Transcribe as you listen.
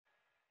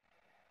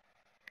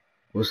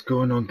What's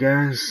going on,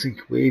 guys?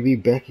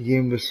 Sync-WaVey back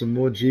again with some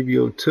more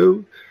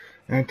GBO2,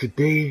 and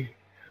today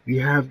we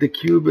have the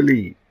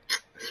Qubeley.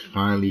 It's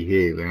finally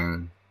here,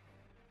 man.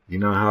 You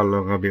know how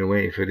long I've been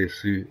waiting for this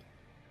suit?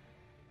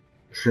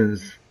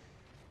 Since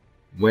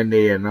when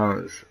they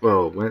announced,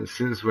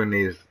 since when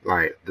they,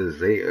 like, the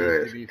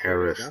Zeta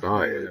era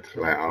started.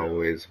 Like, I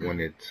always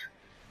wanted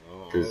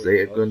the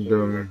Zeta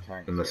Gundam,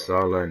 the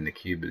Masala, and the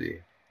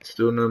Qubeley.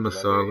 Still no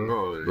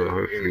Masala, but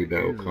hopefully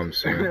that will come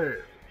soon.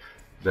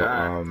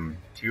 But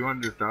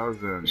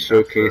 200,000.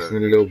 showcasing a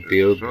little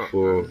build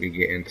before we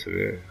get into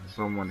it.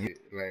 Someone hit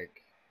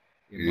like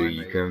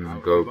You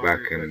can go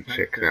back and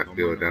check that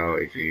build out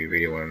if you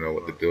really want to know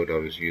what the build I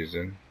was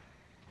using.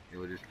 it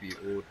would just be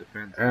all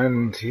defense.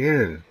 And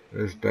yeah,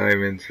 let's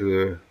dive into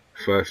the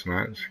first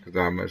match because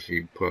I'm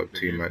actually put up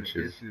two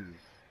matches.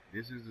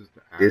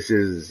 This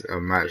is a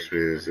match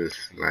with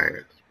just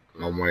like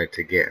I wanted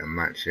to get a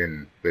match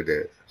in with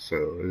it, so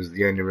it was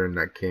the only room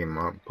that came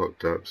up,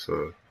 popped up,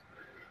 so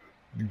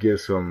get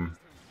some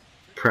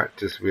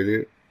practice with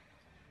it.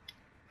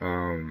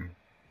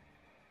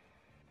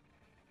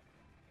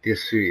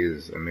 This suit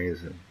is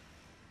amazing.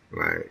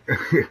 Like,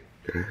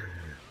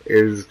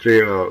 it's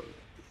straight up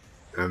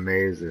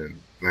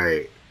amazing.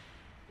 Like,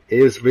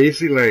 it's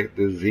basically like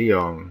the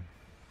Xeon,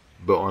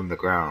 but on the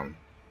ground.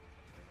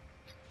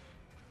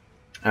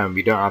 And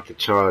we don't have to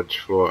charge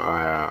for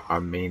our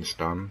main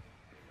stun.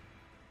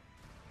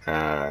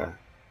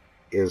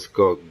 It's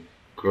got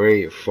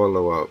great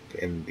follow up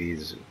in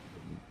these,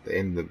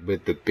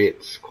 with the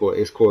bits.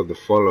 It's called the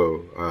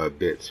follow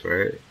bits,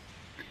 right?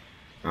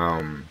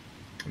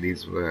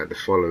 These were the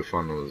follow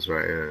funnels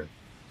right here.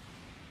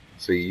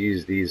 So you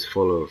use these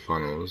follow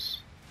funnels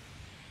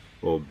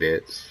or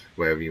bits,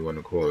 whatever you want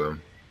to call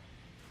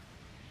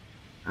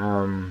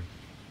them,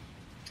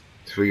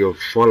 for your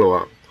follow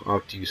up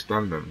after you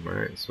stun them,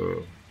 right?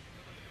 So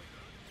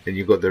then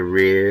you got the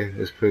rear.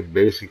 This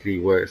basically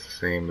works the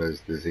same as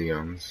the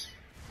Xeons.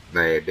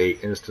 They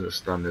instant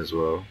stun as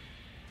well.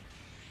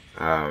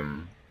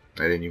 And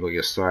then you got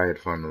your side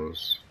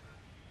funnels,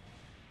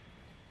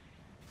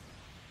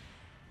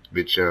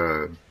 which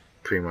are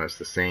pretty much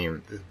the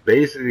same. This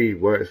basically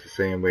works the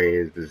same way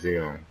as the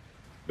Xeon,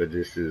 but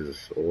this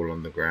is all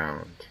on the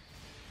ground.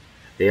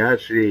 They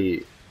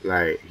actually,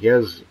 like,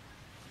 this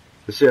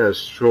has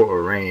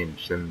shorter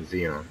range than the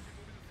Xeon.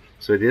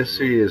 So this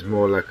is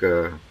more like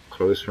a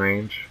close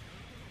range,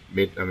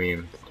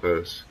 mid-range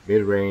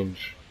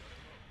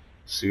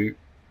suit.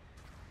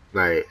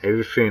 Like,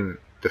 everything,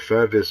 the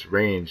furthest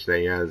range that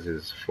he has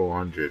is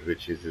 400,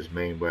 which is his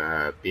main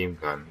beam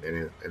gun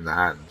in the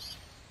hands.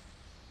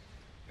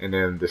 And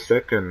then the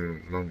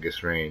second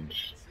longest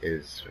range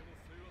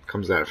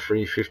comes at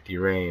 350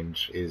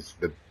 range is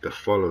the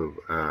follow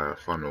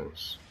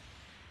funnels.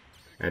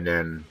 And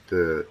then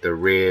the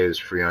rear is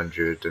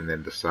 300 and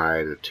then the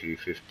side are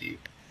 250.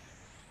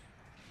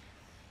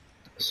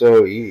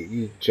 So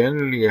you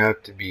generally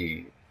have to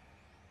be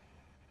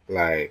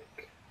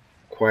like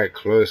quite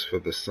close for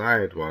the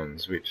side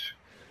ones, which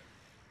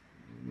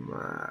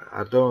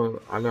I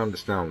don't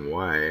understand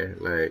why.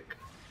 Like,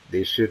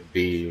 they should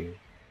be.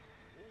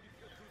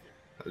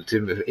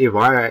 If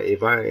I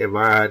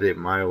had it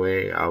my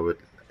way,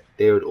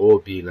 they would all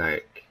be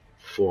like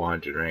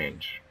 400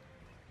 range,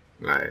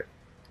 like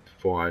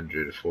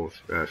 400,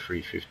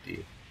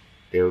 350.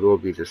 They would all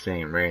be the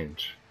same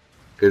range,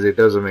 because it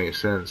doesn't make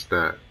sense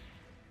that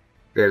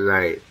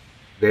they're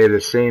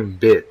the same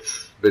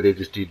bits, but they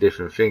just do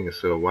different things.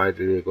 So why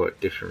do they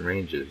got different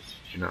ranges?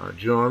 Do you know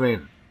what I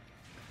mean?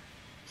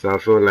 So I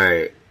feel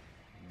like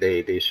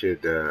they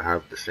should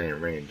have the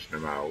same range no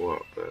matter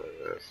what. But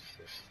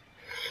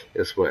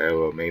it's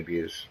whatever. Maybe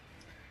it's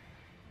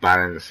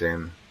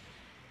balancing.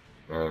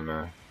 I don't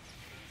know.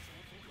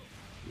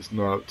 It's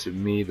not up to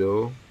me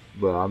though.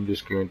 But I'm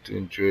just going to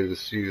enjoy the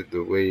suit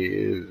the way it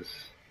is.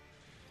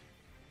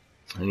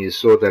 And you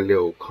saw that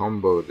little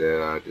combo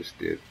there I just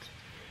did.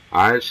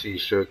 I actually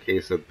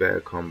showcased a better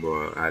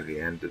combo at the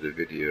end of the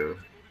video.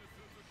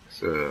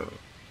 So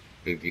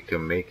if you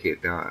can make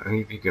it down,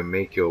 if you can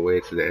make your way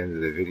to the end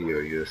of the video,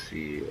 you'll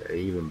see an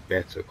even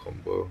better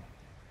combo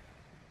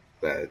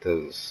that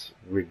does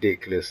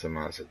ridiculous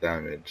amounts of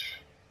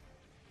damage.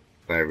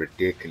 Like,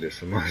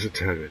 ridiculous amounts of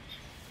damage.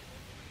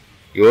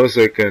 You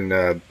also can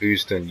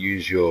boost and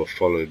use your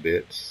follow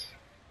bits.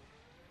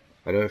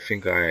 I don't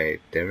think I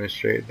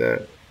demonstrate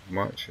that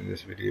much in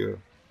this video.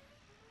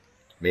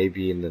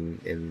 Maybe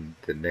in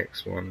the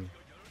next one.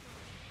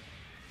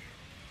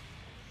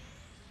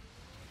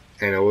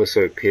 And it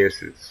also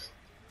pierces,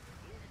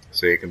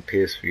 so you can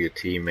pierce for your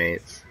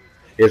teammates.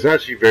 It's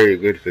actually very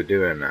good for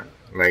doing that.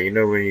 Like, you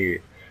know,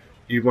 when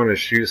you want to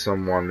shoot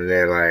someone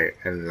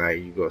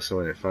and you got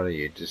someone in front of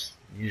you, just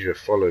use your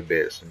follow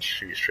bits and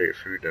shoot straight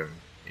through them.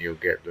 You'll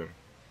get them.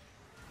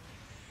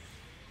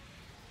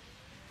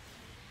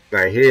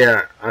 Like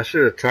here, I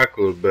should have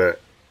tackled, but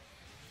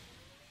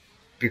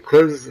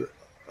because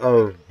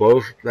of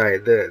both,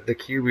 like the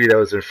QB that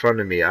was in front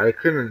of me, I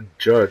couldn't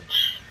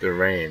judge the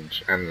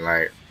range, and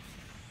like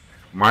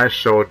my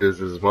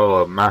shoulders as well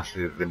are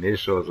massive, and his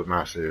shoulders are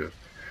massive,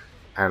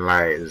 and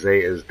like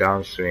Zeta's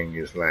downswing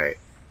is like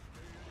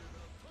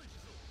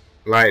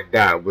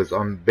that was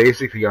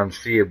basically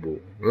unseeable.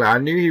 Like I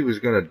knew he was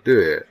gonna do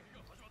it,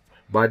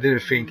 but I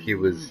didn't think he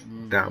was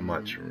that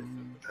much.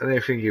 I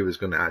didn't think he was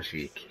gonna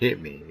actually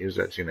hit me. He was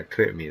actually gonna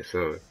clip me,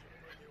 so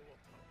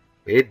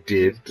it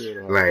did.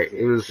 Like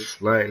it was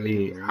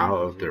slightly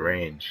out of the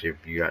range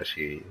if you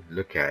actually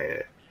look at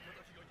it.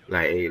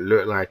 Like it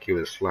looked like it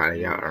was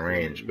slightly out of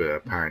range, but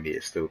apparently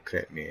it still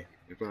clipped me.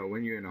 In fact,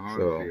 when you're in a hard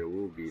So it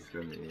will be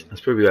semi.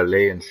 it's probably a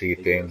latency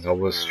thing. I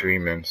was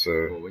streaming, so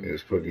it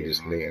was probably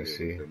just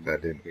latency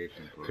that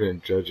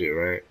couldn't judge it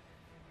right.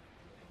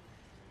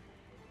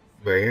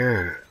 But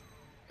yeah,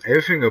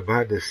 everything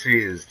about the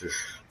seat is just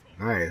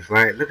nice.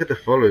 Like look at the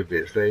follow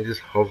bits. Like, it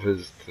just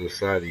hovers to the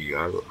side of you.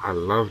 I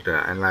love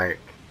that, and like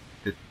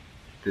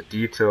the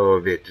detail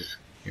of it, just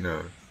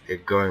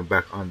it going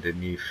back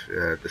underneath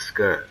the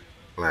skirt.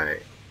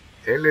 Like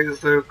it looks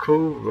so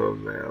cool, bro,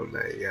 man. I'm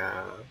like,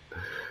 yeah.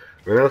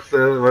 When I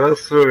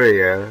saw it,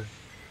 yeah,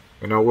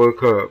 when I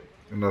woke up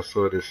and I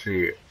saw the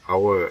suit, I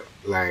was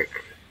like,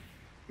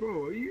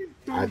 bro, are you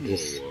I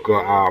just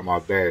got out of my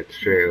bed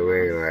straight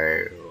away,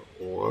 like,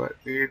 what,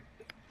 dude?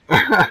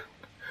 I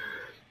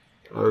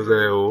was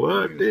like,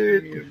 what,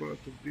 dude? You're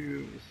about to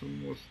do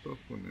some more stuff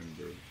on him,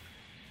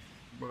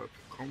 bro. About to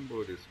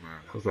combo this man.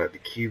 I was like, the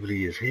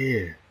Qubeley is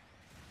here.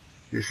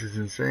 This is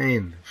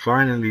insane.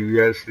 Finally, we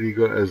actually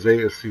got a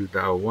Zeta suit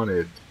that I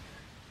wanted.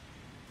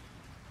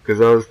 Cause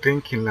I was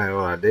thinking like,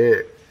 oh,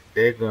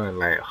 they're gonna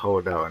like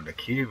hold out on the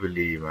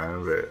Qubeley,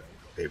 man, but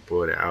they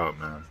brought it out,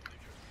 man.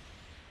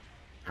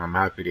 I'm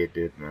happy they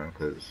did, man,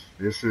 cause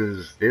this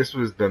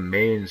was the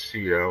main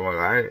suit I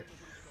want.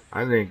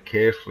 I didn't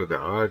care for the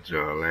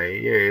Arja,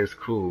 like yeah, it's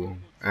cool,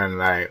 and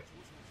like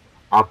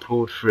I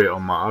pulled for it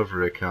on my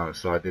other account,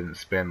 so I didn't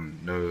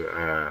spend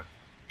no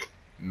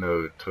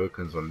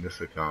tokens on this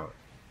account.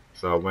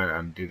 So I went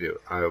and did it.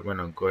 I went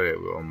and got it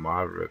on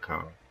my other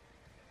account.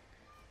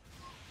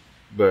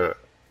 But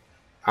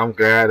I'm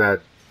glad I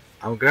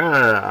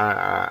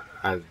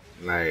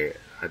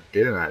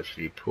didn't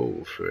actually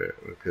pull for it,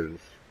 because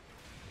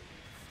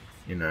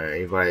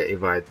if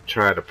I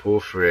try to pull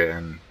for it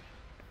and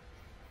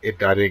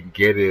I didn't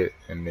get it,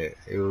 and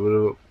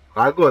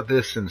I got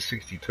this in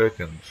 60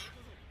 tokens,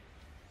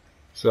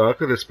 so I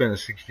could have spent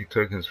 60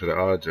 tokens for the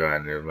Arja,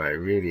 and like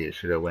really it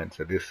should have went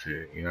to this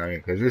suit, you know what I mean?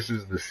 Because this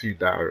is the suit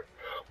that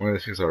one of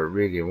the suits I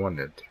really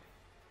wanted,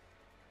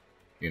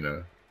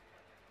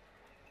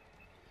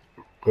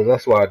 Because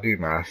that's what I do,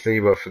 man. I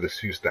save up for the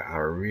suits that I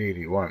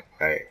really want.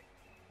 Like,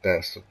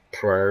 that's a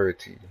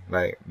priority.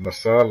 Like,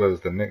 Masala is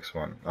the next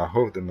one. I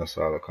hope the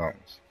Masala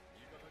comes.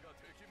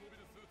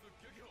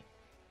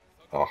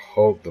 I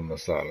hope the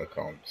Masala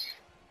comes.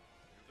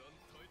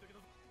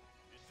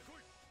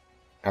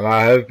 And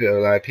I hope,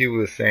 like, people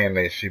were saying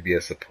they should be a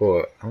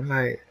support. I'm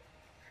like,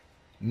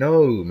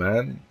 no,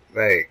 man.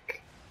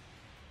 Like,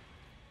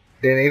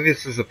 then if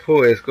it's a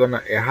support, it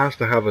has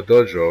to have a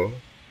dodge roll.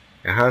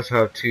 It has to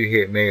have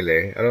 2-hit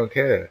melee. I don't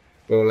care.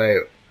 But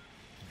like,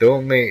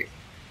 don't make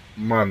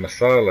my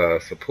Masala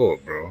a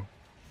support, bro.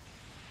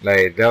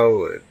 Like, that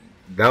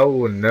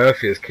will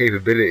nerf its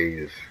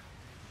capabilities.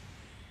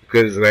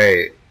 Because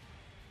like,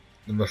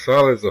 the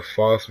Masala is a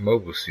fast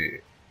mobile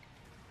suit.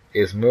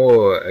 It's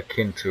more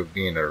akin to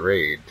being a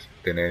raid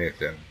than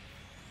anything.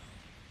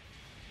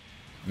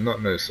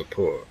 Not no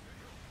support.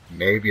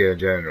 Maybe a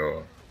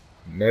general.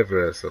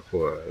 Never a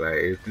support.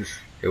 Like,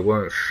 it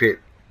won't fit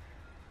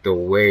the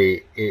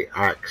way it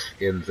acts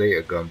in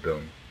Zeta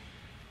Gundam.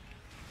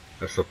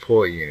 A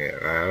support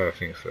unit, I don't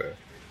think so.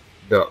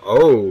 The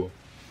O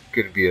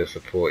could be a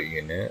support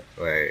unit,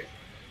 like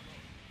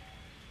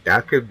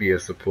that could be a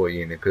support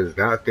unit, because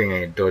that thing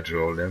ain't dodge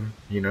rolling,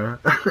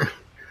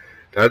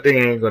 that thing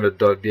ain't gonna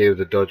be able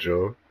to dodge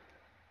roll.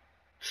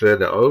 So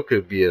the O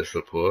could be a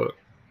support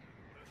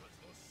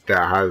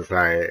that has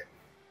like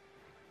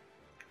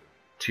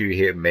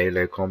 2-hit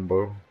melee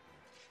combo,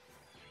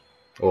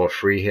 or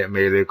 3-hit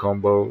melee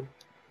combo,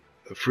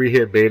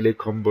 3-hit melee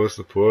combo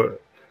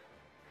support.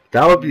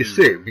 That would be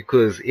sick,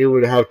 because it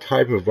would have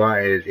type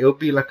advantage. It would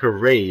be like a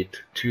raid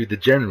to the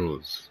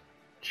generals.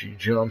 Do you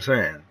know what I'm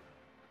saying?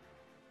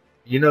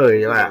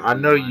 Like, I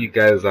know you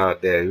guys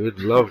out there would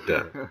love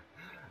that,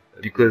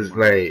 because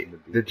like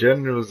the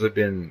generals have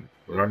been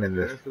running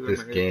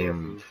this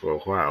game for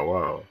quite a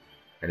while,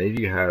 and if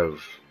you have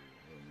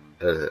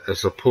a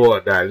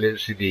support that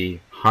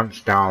literally hunts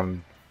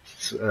down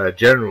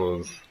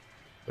generals,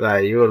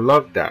 like you would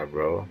love that,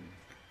 bro.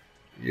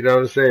 You know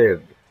what I'm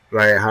saying?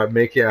 Like,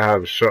 make it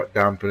have shot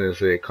dampener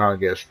so it can't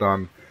get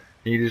stunned.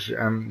 You just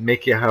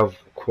make it have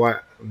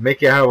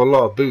a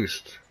lot of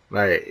boost.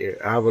 Like,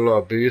 have a lot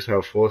of boost,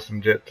 have force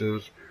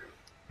injectors,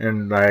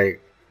 and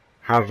like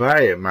have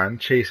at it, man.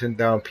 Chasing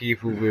down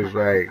people with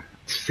like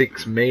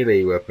 6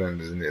 melee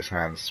weapons in its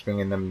hands,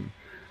 swinging them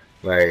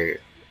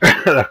like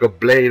like a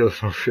blade or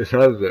something.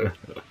 Shoulders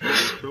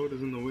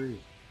in the way.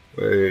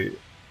 Like,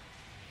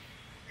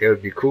 it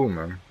would be cool,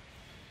 man.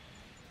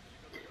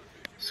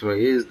 So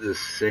it is the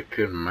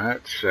second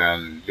match,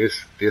 and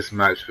this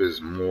match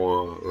was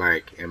more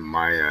like in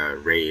my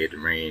rated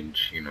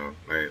range. You know,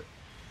 like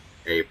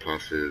A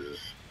pluses.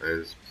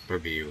 There's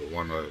probably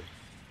one or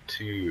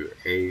two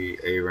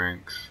A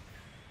ranks.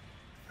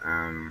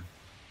 Um,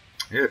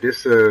 yeah,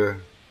 this show.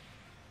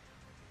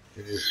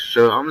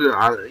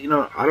 you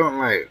know, I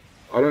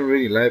don't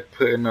really like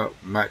putting up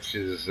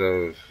matches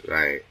of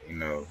like, you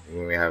know,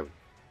 when we have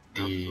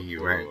That's the D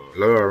rank, follow-up.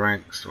 lower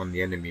ranks on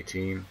the enemy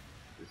team.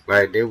 It's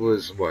Like not there follow-up.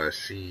 was what, a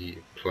C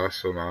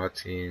plus on our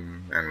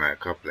team and like a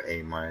couple of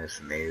A minus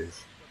and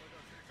A's,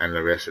 and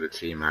the rest of the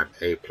team had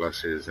A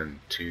pluses and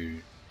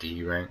two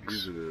D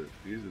ranks.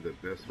 These are the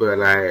best But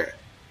follow-ups.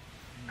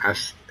 like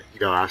you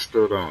know, I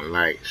still don't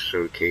like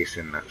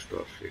showcasing that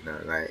stuff. You know,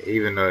 like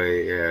even though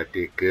yeah, I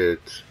did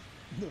good,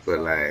 The but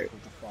follow like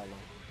with the follow.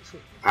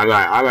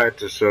 I like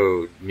to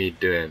show me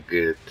doing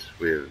good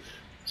with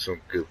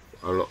some good.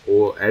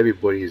 All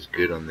everybody's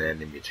good on the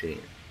enemy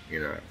team.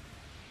 You know,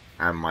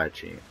 and my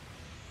team.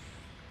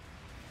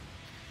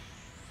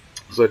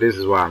 So this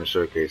is why I'm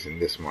showcasing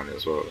this one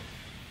as well.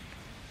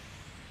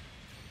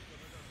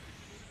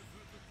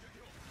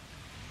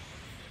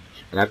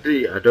 And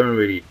I don't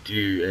really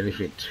do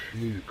anything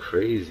too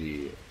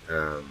crazy,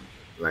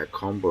 like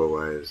combo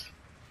wise.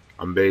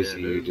 I'm Yeah,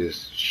 basically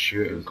just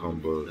shooting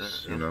combos, you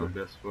that's the know.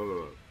 best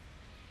follow-up.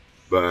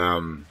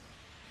 But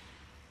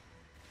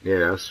yeah,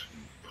 that's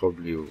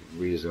probably the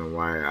reason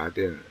why I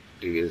didn't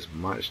do as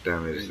much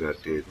damage as I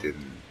did in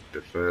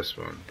the first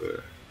one.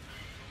 But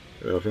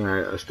I think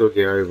I still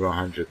get over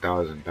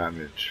 100,000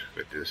 damage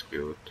with this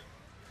build,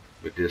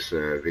 with this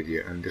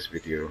video and this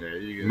video. Yeah,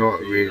 you're gonna Not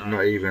see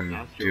not even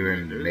that's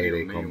doing those are your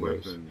melee main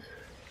combos. weapons.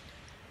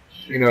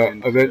 You know,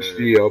 Shooting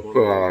eventually to I'll put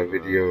follow out a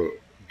video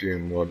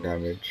doing more follows.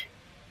 damage.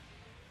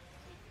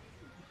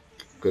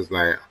 Because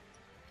like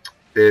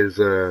there's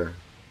the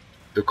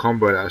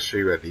combo that I show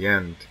you at the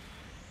end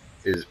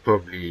is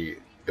probably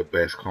the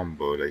best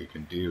combo that you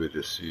can do with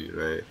the suit.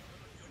 Like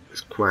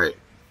it's quite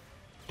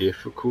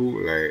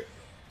difficult. Like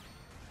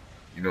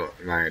you know,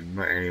 like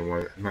not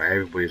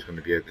everybody's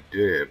gonna be able to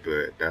do it,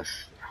 but that's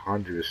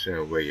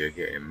 100% where you're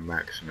getting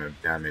maximum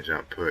damage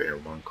output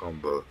in one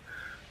combo.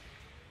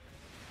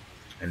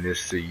 And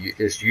it's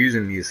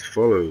using these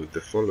follow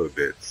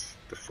bits,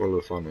 the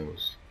follow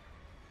funnels.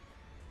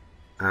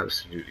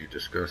 Absolutely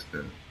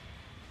disgusting.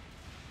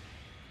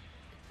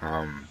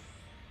 Um,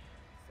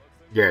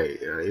 yeah,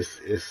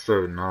 it's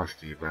so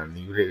nasty, man.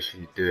 You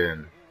literally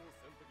doing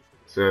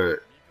so.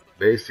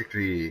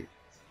 Basically,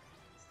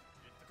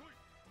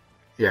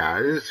 yeah,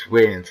 I just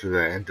wait until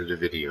the end of the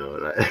video,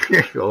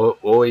 like,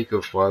 or you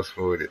can fast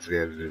forward it to the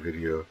end of the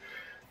video.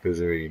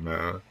 Doesn't really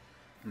matter.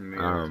 You may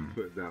have to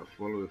put that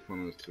follow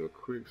funnels to a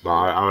quick But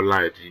stop. I would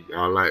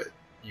like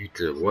you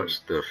to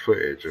watch the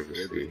footage,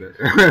 obviously.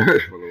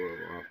 Follow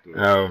up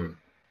after.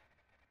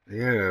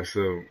 Yeah,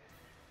 so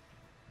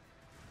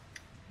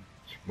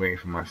waiting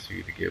for my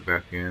suit to get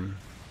back in.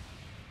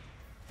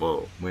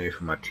 Well, waiting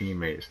for my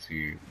teammates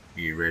to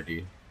be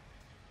ready.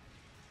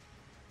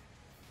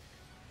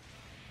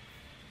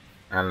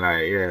 And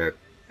like, yeah,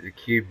 the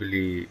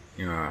Qubeley,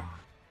 you know,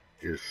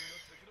 is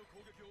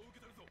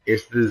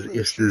it's the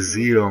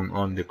Xeon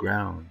on the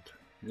ground.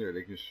 Yeah,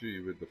 they can shoot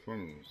you with the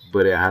funnels.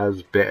 But it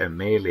has better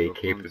melee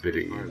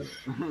capabilities.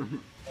 Okay,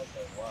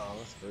 wow,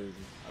 that's crazy.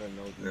 I didn't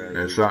know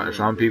that. And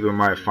some people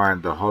might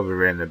find the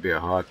hovering a bit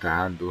hard to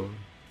handle.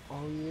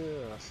 Oh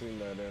yeah, I seen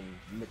that in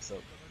mix up.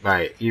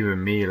 Like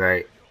even me,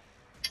 like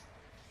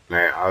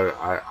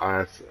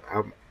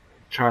I'm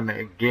trying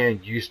to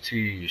get used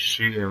to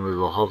shooting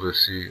with a hover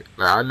suit.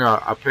 Like I know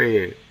I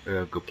play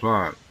good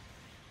plant,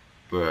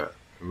 but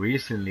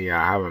recently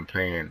I haven't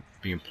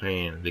been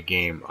playing the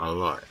game a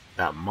lot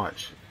that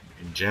much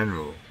in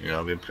general. You know,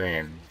 I've been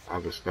playing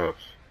other stuff.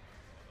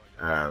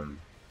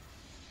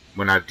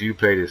 When I do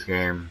play this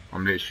game,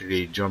 I'm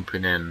literally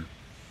jumping in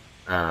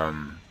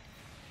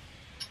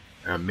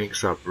a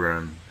mix-up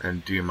room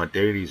and doing my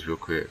dailies real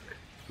quick.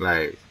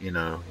 Like, you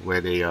know, where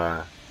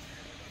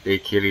they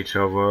kill each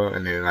other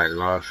and it like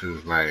lasts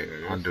like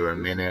under a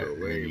minute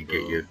and then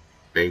you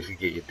basically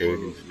get your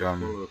dailies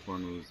done.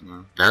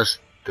 That's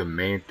the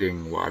main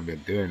thing what I've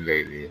been doing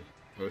lately.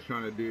 I was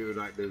trying to do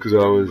like this because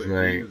I was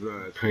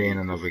like playing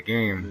another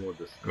game. more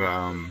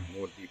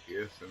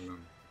DPS and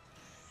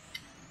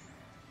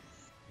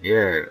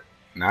yeah,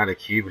 now the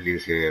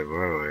Qubeley's here,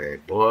 bro.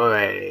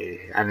 Boy,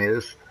 and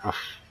it's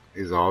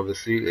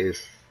obviously you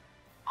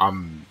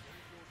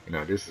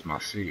know, this is my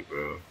suit,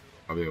 bro.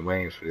 I've been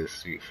waiting for this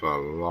suit for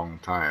a long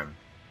time,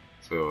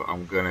 so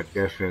I'm gonna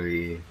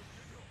definitely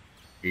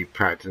be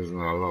practicing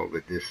a lot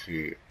with this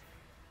suit.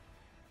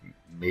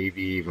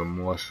 Maybe even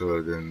more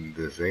so than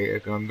the Zeta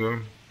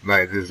Gundam.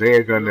 Like the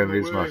Zeta Gundam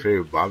is my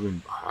favorite, but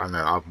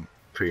I've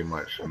pretty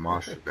much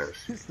mastered that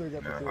suit.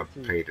 You know,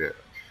 I've played it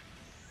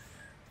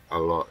a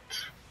lot,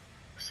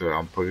 so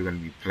I'm probably gonna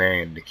be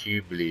playing the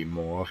Qubeley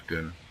more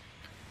often.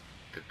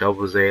 The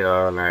Double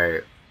Zeta,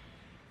 like,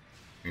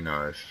 you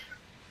know,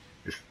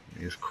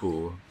 it's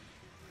cool,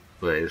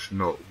 but it's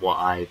not what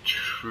I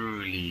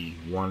truly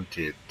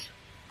wanted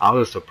I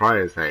was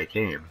surprised that it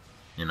came.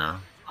 You know,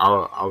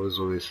 I was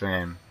always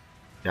saying,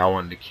 yeah, I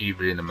want the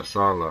Qubeley and the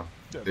Masala.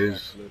 The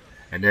This, backflip.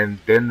 and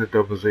then the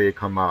double Zeta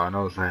come out, and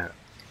I was like,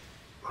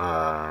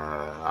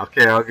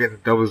 okay, I'll get the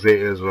double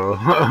Zeta as well.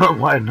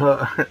 Why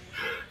not? Ah,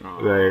 how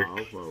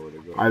Like, far would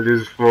it go? I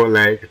just thought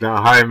like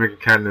that high mega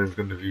cannon is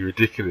gonna be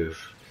ridiculous.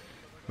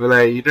 But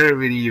like, you don't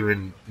really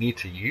even need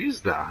to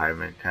use that high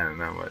mega cannon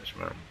that much,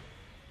 man.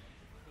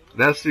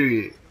 That's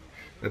the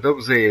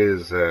double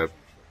Zeta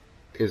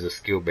is a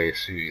skill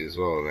based suit as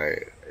well.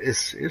 Like,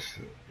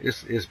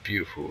 it's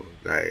beautiful.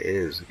 Like,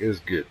 it is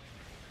good.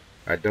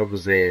 Double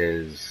Zeta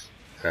is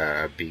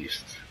a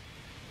beast.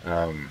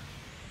 Um,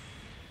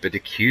 but the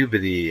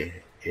Qubeley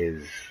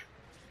is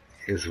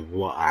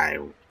what I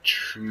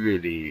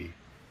truly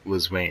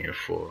was waiting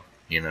for,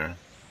 you know.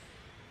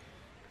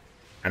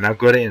 And I've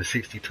got it in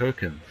 60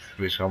 tokens,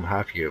 which I'm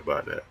happy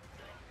about that.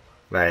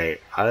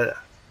 Like,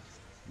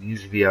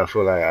 usually I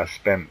feel like I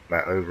spent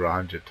like over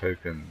 100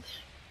 tokens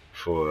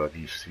for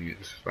these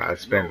suits. Like, I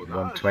spent No,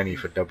 120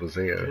 for double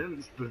Zeta.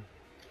 hence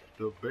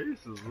the base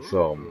as well.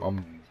 So though. I'm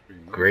It's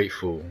been nice.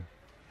 grateful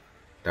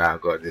that I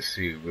got this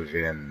suit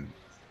within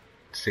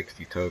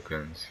 60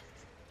 tokens.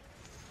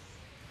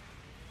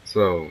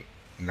 So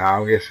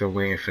now I guess I'm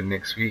waiting for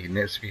next week.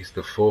 Next week's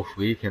the 4th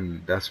week,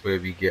 and that's where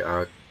we get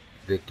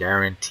the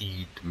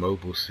guaranteed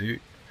mobile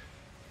suit.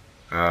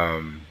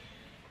 And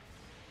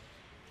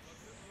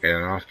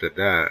after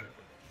that,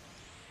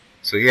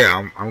 so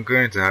yeah, I'm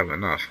going to have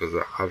enough because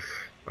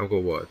I've got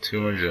what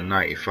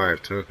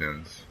 295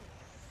 tokens.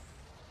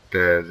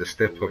 The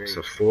step ups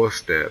are 4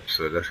 steps,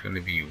 so that's going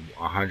to be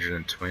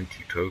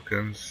 120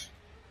 tokens.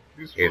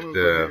 These If fellas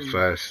the are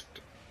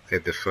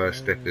getting- first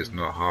step is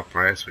not half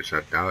price, which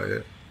I doubt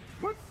it,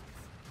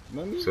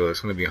 Money? so it's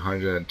going to be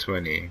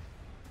 120,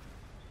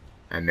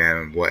 and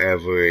then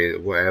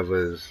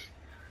whatever's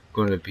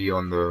going to be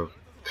on the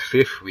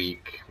 5th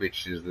week,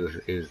 which is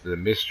the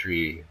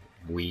mystery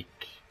week,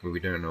 where we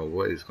don't know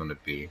what it's going to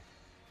be.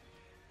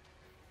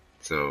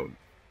 So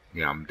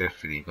yeah, I'm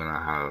definitely going to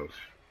have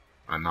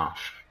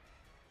enough.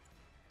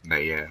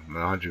 Like, yeah, I'm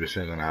 100%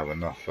 going to have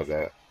enough for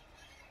that.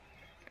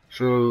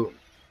 So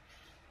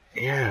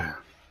yeah,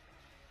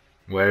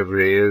 whatever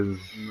it is,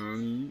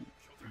 None.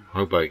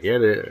 hope I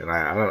get it. And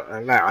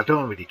I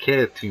don't really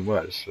care too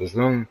much as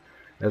long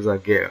as I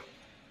get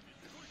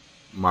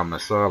my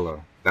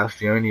Masala. That's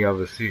the only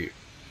other suit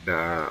that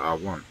I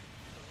want.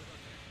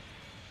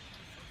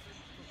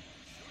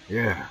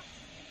 Yeah,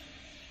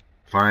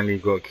 finally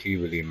got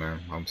Qubeley, man.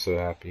 I'm so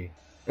happy.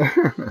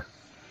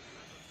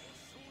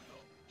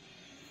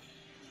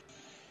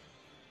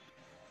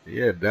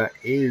 Yeah, that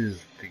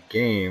is the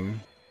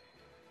game.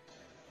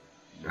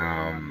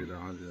 I did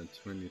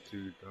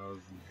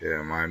 122,000.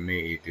 Yeah, my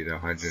mate did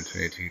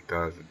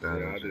 122,000 Yeah, I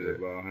damage. did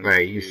about 100.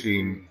 Like,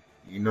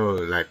 you know,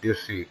 like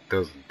this suit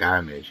does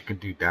damage. You can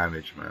do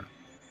damage, man.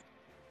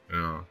 You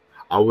know,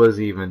 I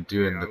was even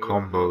doing the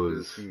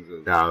combos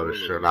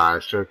that I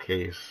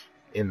showcase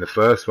in the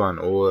first one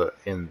or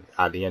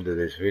at the end of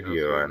this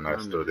video, and I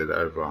still did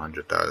over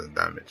 100,000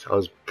 damage. I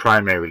was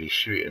primarily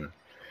shooting,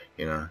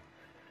 you know.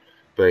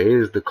 But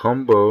here's the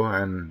combo,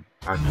 and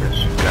I'll catch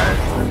you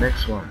guys in the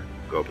next one.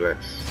 God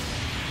bless.